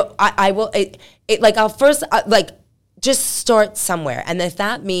will like I'll first like just start somewhere, and if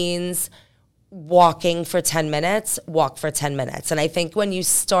that means walking for 10 minutes, walk for 10 minutes. And I think when you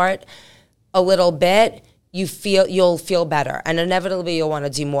start a little bit, you'll feel better, and inevitably you'll want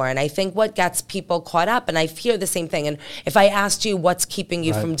to do more. And I think what gets people caught up, and I hear the same thing, and if I asked you what's keeping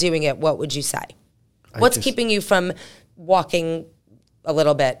you from doing it, what would you say? What's keeping you from walking a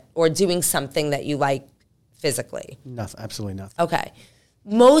little bit or doing something that you like physically? Nothing, absolutely nothing. Okay.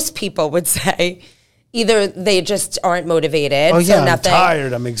 Most people would say either they just aren't motivated. Oh yeah, so nothing. I'm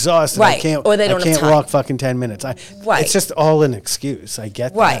tired. I'm exhausted. Right. I can't. Or they don't I can't have time. walk fucking 10 minutes. Right. It's just all an excuse. I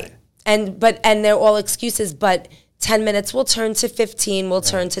get that. Right. And they're all excuses. But 10 minutes will turn to 15. Will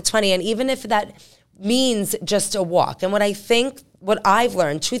turn to 20. And even if that means just a walk. And what I've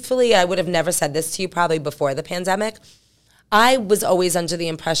learned, truthfully, I would have never said this to you probably before the pandemic. I was always under the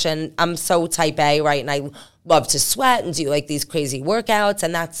impression I'm so type A, right? And I love to sweat and do like these crazy workouts,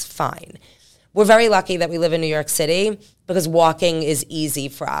 and that's fine. We're very lucky that we live in New York City because walking is easy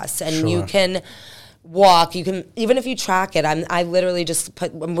for us. And you can walk, even if you track it, I literally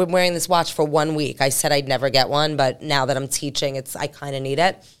I'm wearing this watch for 1 week. I said I'd never get one, but now that I'm teaching, I kind of need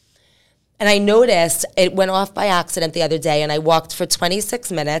it. And I noticed it went off by accident the other day, and I walked for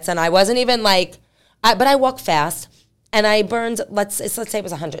 26 minutes, and I wasn't even but I walk fast. And I burned, let's say it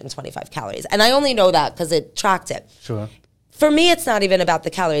was 125 calories. And I only know that because it tracked it. Sure. For me, it's not even about the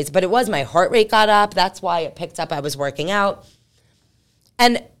calories, but it was my heart rate got up. That's why it picked up. I was working out.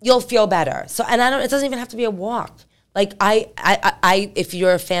 And you'll feel better. So, and it doesn't even have to be a walk. Like if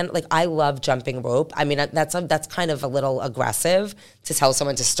you're a fan, like I love jumping rope. I mean, that's kind of a little aggressive to tell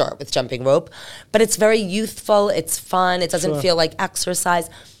someone to start with jumping rope. But it's very youthful. It's fun. It doesn't feel like exercise.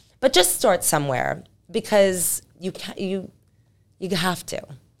 But just start somewhere because you have to.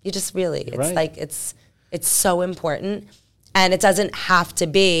 You just really. It's right. like it's so important, and it doesn't have to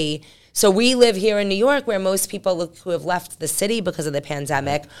be. So we live here in New York, where most people who have left the city because of the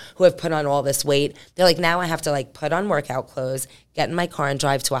pandemic, who have put on all this weight, they're like, now I have to like put on workout clothes, get in my car, and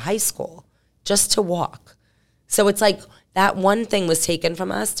drive to a high school just to walk. So it's like that one thing was taken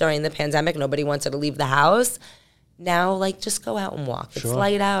from us during the pandemic. Nobody wanted to leave the house. Now, like, just go out and walk. It's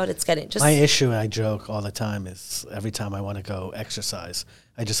light out. It's getting just. My issue, and I joke all the time, is every time I want to go exercise,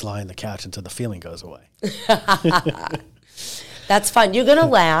 I just lie on the couch until the feeling goes away. That's fun. You're gonna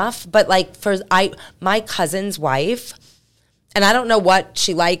laugh, but like my cousin's wife, and I don't know what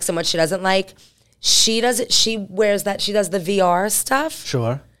she likes and what she doesn't like. She does it. She wears that. She does the VR stuff.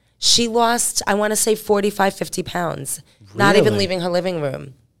 Sure. She lost, I want to say 45, 50 pounds. Really? Not even leaving her living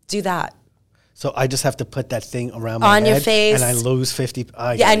room. Do that. So I just have to put that thing around my head on your face, and I lose 50.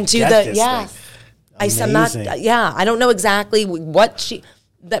 And do the I'm not. Yeah, I don't know exactly what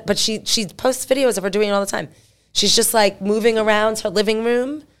but she posts videos of her doing it all the time. She's just like moving around her living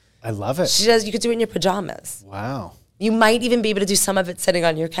room. I love it. She does. You could do it in your pajamas. Wow. You might even be able to do some of it sitting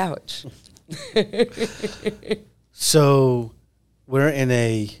on your couch. So we're in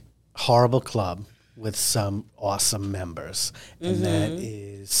a horrible club with some awesome members, and that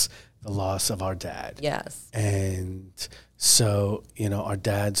is the loss of our dad. Yes. And so, our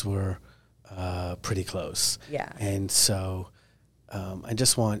dads were pretty close. Yeah. And so I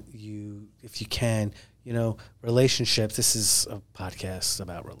just want you, if you can, relationships, this is a podcast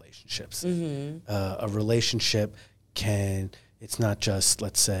about relationships. A relationship it's not just,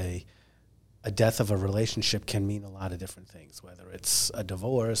 let's say, a death of a relationship can mean a lot of different things, whether it's a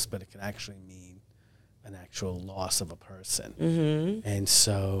divorce, but it can actually mean an actual loss of a person. And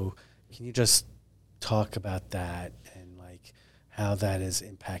so can you just talk about that and like how that has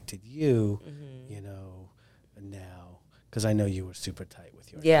impacted you, now? Because I know you were super tight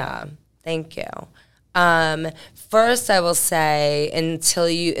with your dad. Thank you. First, I will say,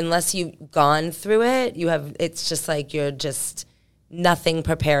 unless you've gone through it, it's just like nothing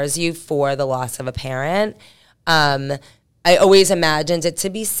prepares you for the loss of a parent. I always imagined it to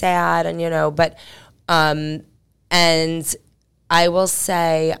be sad, and but and I will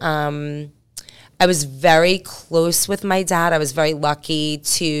say I was very close with my dad. I was very lucky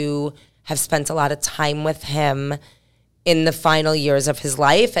to have spent a lot of time with him in the final years of his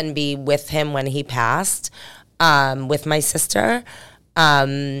life and be with him when he passed, with my sister.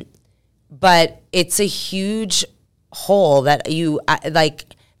 But it's a huge hole that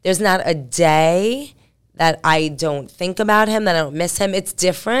there's not a day that I don't think about him, that I don't miss him. It's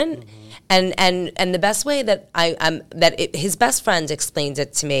different. And the best way that his best friend explained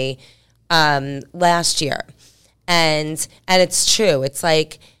it to me last year. And it's true. It's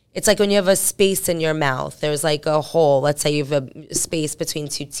like when you have a space in your mouth, there's like a hole. Let's say you have a space between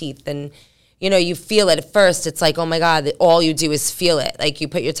two teeth, and you feel it at first. It's like, oh my God, all you do is feel it. Like you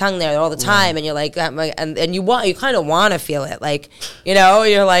put your tongue there all the time, and you're like, and you kind of want to feel it. Like,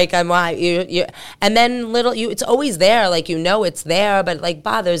 you're like, you, and then it's always there. Like, it's there, but it like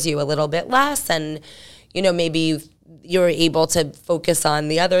bothers you a little bit less. And, maybe you're able to focus on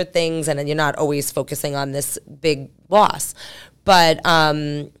the other things, and then you're not always focusing on this big loss. But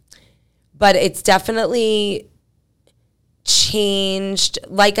it's definitely changed.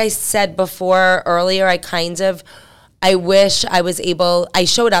 Like I said before earlier, I wish I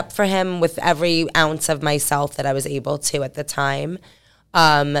showed up for him with every ounce of myself that I was able to at the time.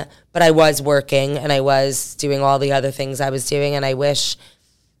 But I was working and I was doing all the other things I was doing, and I wish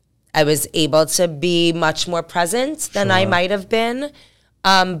I was able to be much more present than I might have been.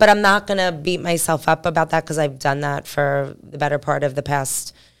 But I'm not going to beat myself up about that, because I've done that for the better part of the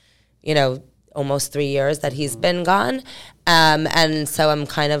past, almost 3 years that he's been gone. And so I'm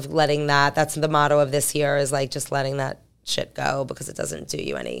kind of letting that's the motto of this year, is like just letting that shit go, because it doesn't do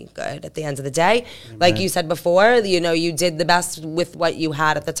you any good at the end of the day. Amen. Like you said before, you did the best with what you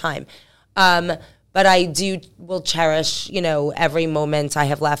had at the time. But I will cherish, every moment I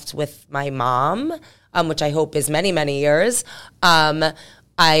have left with my mom, which I hope is many, many years. And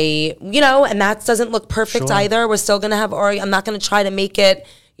that doesn't look perfect either. We're still going to have I'm not going to try to make it,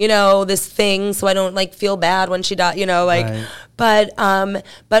 this thing, so I don't like feel bad when she died, right.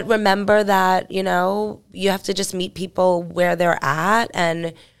 But remember that, you have to just meet people where they're at.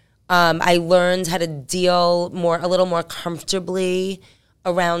 And I learned how to deal a little more comfortably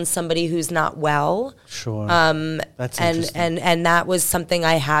around somebody who's not well. Sure. That's interesting. And that was something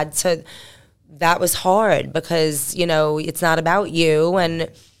I had to, that was hard, because, it's not about you, and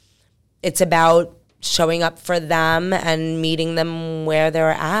it's about showing up for them and meeting them where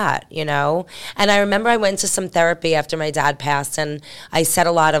they're at, And I remember I went to some therapy after my dad passed, and I said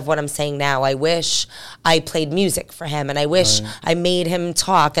a lot of what I'm saying now. I wish I played music for him, and I wish I made him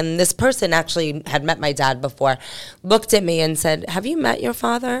talk. And this person actually had met my dad before, looked at me and said, "Have you met your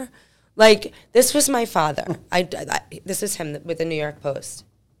father?" Like, this was my father. This is him with the New York Post.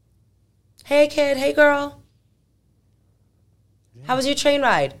 "Hey, kid. Hey, girl. How was your train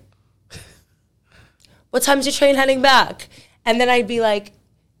ride? What time's your train heading back?" And then I'd be like,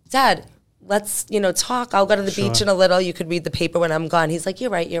 "Dad, let's, talk. I'll go to the beach in a little. You could read the paper when I'm gone." He's like, you're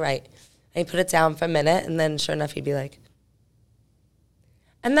right. And he put it down for a minute, and then sure enough, he'd be like,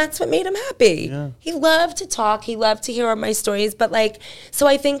 and that's what made him happy. Yeah. He loved to talk. He loved to hear my stories. But so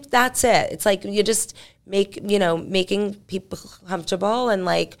I think that's it. It's like you just making people comfortable, and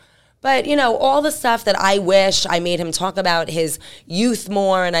but, all the stuff that I wish I made him talk about, his youth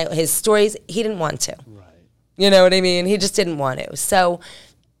more and his stories, he didn't want to. Right. You know what I mean? He just didn't want to. So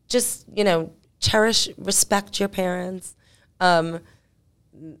just, cherish, respect your parents. And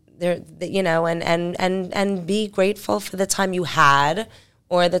be grateful for the time you had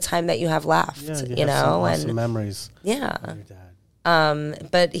or the time that you have left, yeah, you have some awesome memories. Yeah. Of your dad.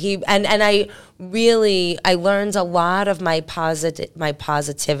 But he I learned a lot of my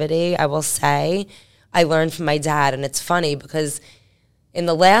positivity, I will say, I learned from my dad. And it's funny because in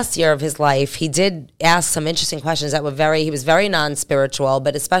the last year of his life, he did ask some interesting questions that he was very non-spiritual,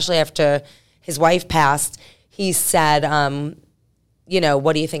 but especially after his wife passed, he said,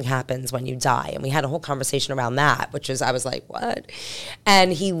 what do you think happens when you die? And we had a whole conversation around that, I was like, what?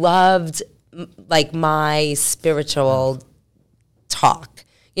 And he loved my spiritual talk.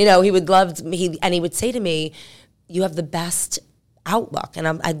 He would say to me, "You have the best outlook." And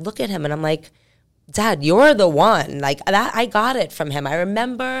I'd look at him and I'm like, "Dad, you're the one." Like that, I got it from him. I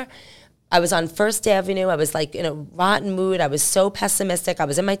remember I was on First Avenue. I was in a rotten mood. I was so pessimistic. I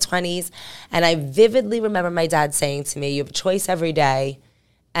was in my 20s. And I vividly remember my dad saying to me, "You have a choice every day,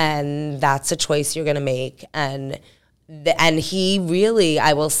 and that's a choice you're going to make." And he really,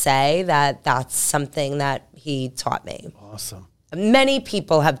 I will say that's something that he taught me. Awesome. Many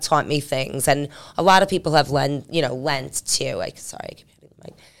people have taught me things, and a lot of people have lent to,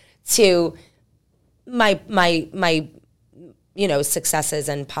 to my successes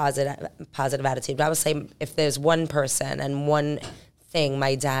and positive attitude. But I would say if there's one person and one thing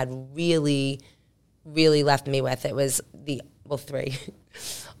my dad really, really left me with, it was three: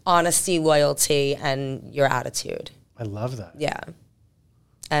 honesty, loyalty, and your attitude. I love that. Yeah,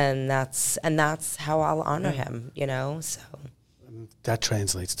 and that's how I'll honor him. So. That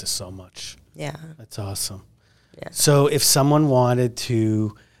translates to so much. Yeah. That's awesome. Yeah. So if someone wanted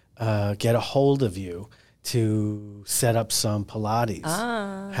to get a hold of you to set up some Pilates,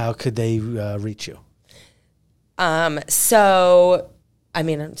 how could they reach you? So, I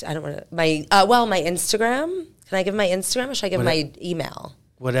don't want to, my Instagram, can I give my Instagram or should I give my email?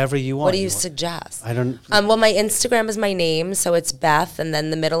 whatever you want. What do you suggest? I don't. Well, my Instagram is my name, so it's Beth, and then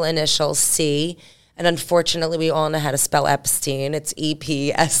the middle initial C. And unfortunately, we all know how to spell Epstein. It's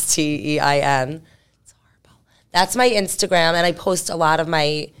Epstein. It's horrible. That's my Instagram, and I post a lot of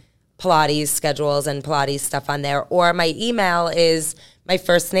my Pilates schedules and Pilates stuff on there. Or my email is my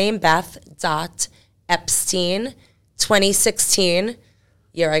first name, Beth.Epstein, 2016,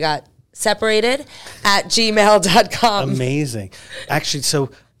 year I got separated, at gmail.com. Amazing. Actually,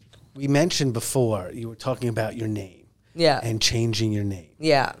 so we mentioned before, you were talking about your name. Yeah. And changing your name.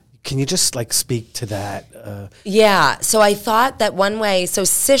 Yeah. Can you just like speak to that? Yeah. So I thought that one way, so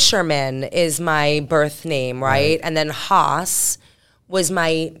Sisherman is my birth name, right? And then Haas was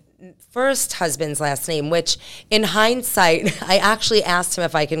my first husband's last name, which in hindsight, I actually asked him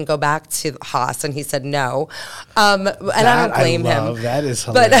if I can go back to Haas, and he said no. And I don't blame him. That is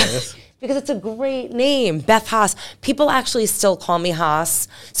hilarious. Because it's a great name, Beth Haas. People actually still call me Haas.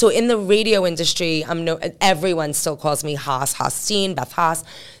 So in the radio industry, everyone still calls me Haas, Haasteen, Beth Haas.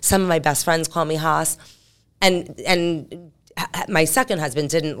 Some of my best friends call me Haas. And my second husband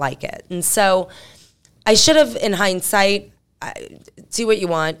didn't like it. And so I should have, in hindsight, do what you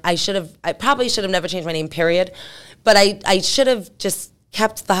want. I probably should have never changed my name, period. But I should have just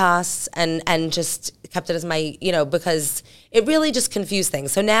kept the Haas and just kept it as my, because it really just confused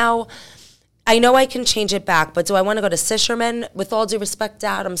things. So now I know I can change it back, but do I want to go to Sisherman? With all due respect,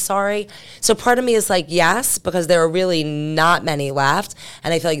 Dad, I'm sorry. So part of me is like, yes, because there are really not many left.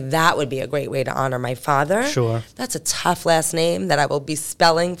 And I feel like that would be a great way to honor my father. Sure. That's a tough last name that I will be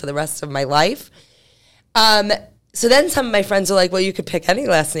spelling for the rest of my life. So then some of my friends are like, well, you could pick any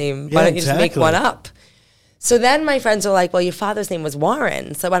last name. Why don't you just make one up? So then my friends are like, well, your father's name was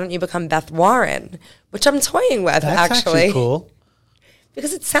Warren, so why don't you become Beth Warren? Which I'm toying with, That's actually cool.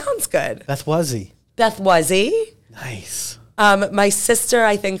 Because it sounds good. Beth Wuzzy. Beth Wuzzy. Nice. My sister,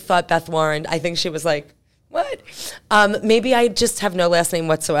 I think, thought Beth Warren. I think she was like, what? Maybe I just have no last name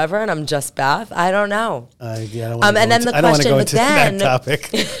whatsoever, and I'm just Beth. I don't know. I don't want to and then the question, but then, that topic.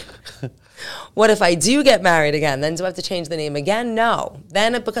 What if I do get married again? Then do I have to change the name again? No.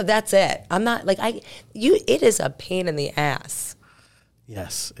 Then because that's it. I'm not like it is a pain in the ass.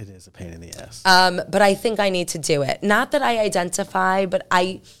 Yes, it is a pain in the ass. But I think I need to do it. Not that I identify, but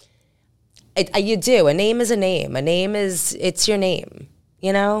you do. A name is a name. A name it's your name,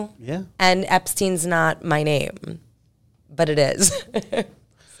 Yeah. And Epstein's not my name, but it is.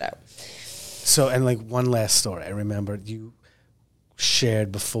 So, and like one last story. I remember you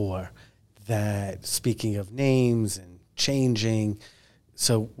shared before that, speaking of names and changing,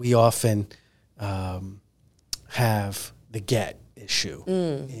 so we often have the get issue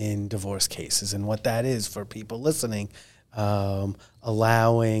in divorce cases. And what that is for people listening,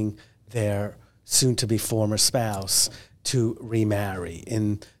 allowing their soon-to-be former spouse to remarry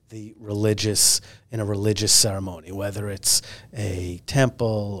in a religious ceremony, whether it's a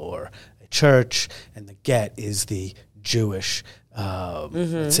temple or a church, and the get is the Jewish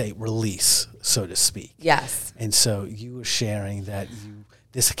let's say release, so to speak. Yes. And so you were sharing that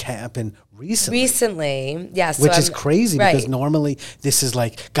this happened recently. Recently, yes. Which is crazy because normally this is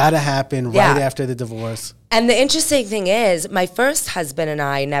like got to happen right after the divorce. And the interesting thing is, my first husband and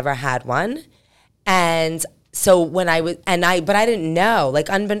I never had one, and so when but I didn't know, like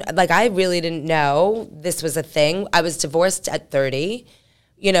I really didn't know this was a thing. I was divorced at 30.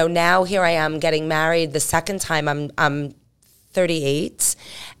 Now here I am getting married the second time. I'm 38,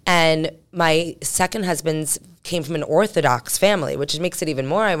 and my second husband came from an Orthodox family, which makes it even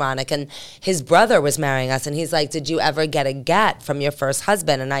more ironic. And his brother was marrying us, and he's like, did you ever get a get from your first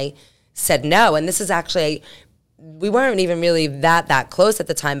husband? And I said no. And this is actually, we weren't even really that close at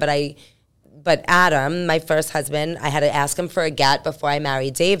the time, but Adam, my first husband, I had to ask him for a get before I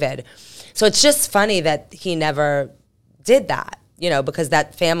married David. So it's just funny that he never did that, because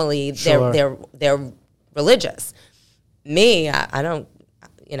that family, Sure. they're religious. Me, I don't,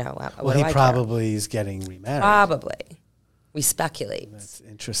 Well, he probably is getting remarried. Probably. We speculate. That's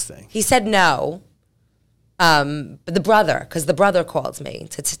interesting. He said no, but the brother called me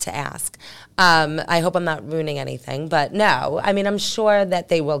to ask. I hope I'm not ruining anything, but no. I mean, I'm sure that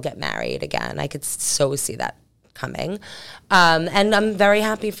they will get married again. I could so see that coming. And I'm very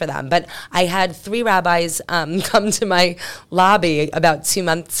happy for them. But I had 3 rabbis come to my lobby about 2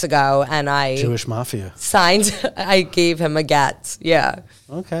 months ago, and Jewish mafia. I gave him a get, yeah.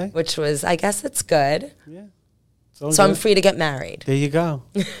 Okay. Which was, I guess it's good. Yeah. So I'm free to get married. There you go.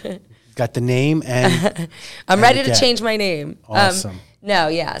 Got the name and I'm ready to change my name. Awesome. No,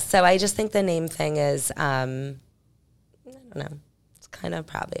 yeah. So I just think the name thing is, I don't know, it's kind of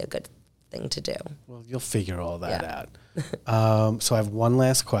probably a good thing to do. Well, you'll figure all that out. So I have one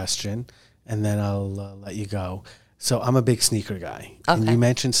last question, and then I'll let you go. So I'm a big sneaker guy, and you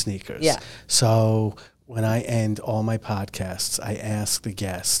mentioned sneakers. Yeah. So when I end all my podcasts, I ask the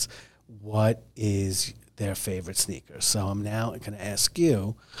guests, what is their favorite sneaker? So I'm now going to ask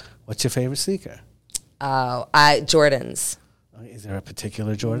you, what's your favorite sneaker? Jordans. Is there a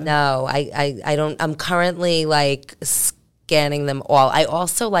particular Jordan? No, I don't. I'm currently like scanning them all. I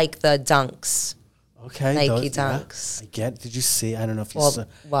also like the Dunks. Okay, Nike Dunks. Yeah, I get. Did you see? I don't know if you Well, saw.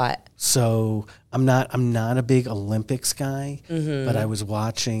 what? So I'm not a big Olympics guy, but I was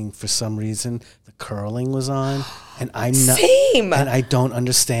watching for some reason the curling was on, and I'm not. Same. And I don't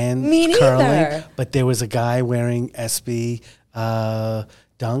understand Me curling, neither. but there was a guy wearing SB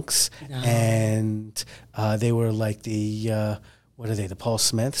Dunks, and they were like the what are they? The Paul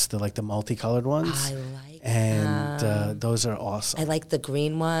Smiths, the like the multicolored ones. I like and those are awesome. I like the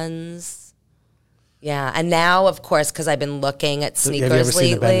green ones. Yeah, and now, of course, because I've been looking at sneakers Have you ever lately.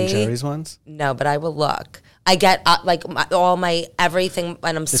 seen the Ben and Jerry's ones? No, but I will look. I get all my everything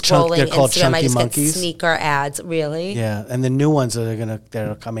when I'm scrolling they're called Instagram. I Chunky just Monkeys. get sneaker ads. Really? Yeah, and the new ones that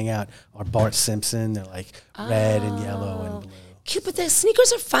are coming out are Bart Simpson. They're like red and yellow and blue. Cute, but the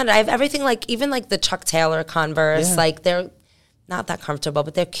sneakers are fun. I have everything like even like the Chuck Taylor Converse. Yeah. Like they're not that comfortable,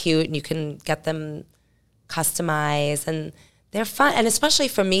 but they're cute, and you can get them customized, and they're fun. And especially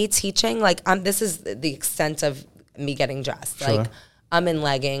for me teaching, like this is the extent of me getting dressed. Sure. Like I'm in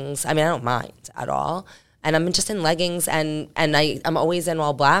leggings. I mean, I don't mind at all. And I'm just in leggings, and I'm always in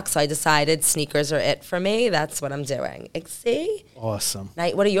all black. So I decided sneakers are it for me. That's what I'm doing. See? Awesome. Now,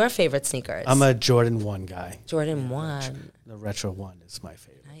 what are your favorite sneakers? I'm a Jordan 1 guy. Jordan 1. The Retro 1 is my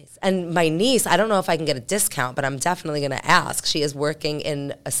favorite. Nice. And my niece, I don't know if I can get a discount, but I'm definitely going to ask. She is working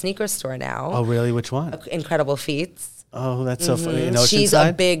in a sneaker store now. Oh, really? Which one? Incredible Feats. Oh, that's so funny. In She's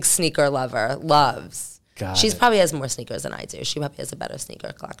a Oceanside? big sneaker lover. Loves. She it. probably has more sneakers than I do. She probably has a better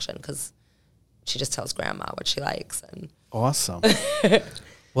sneaker collection because she just tells grandma what she likes. And Awesome.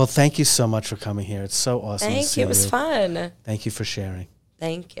 Well, thank you so much for coming here. It's so awesome to thank see you. It was fun. Thank you for sharing.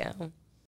 Thank you.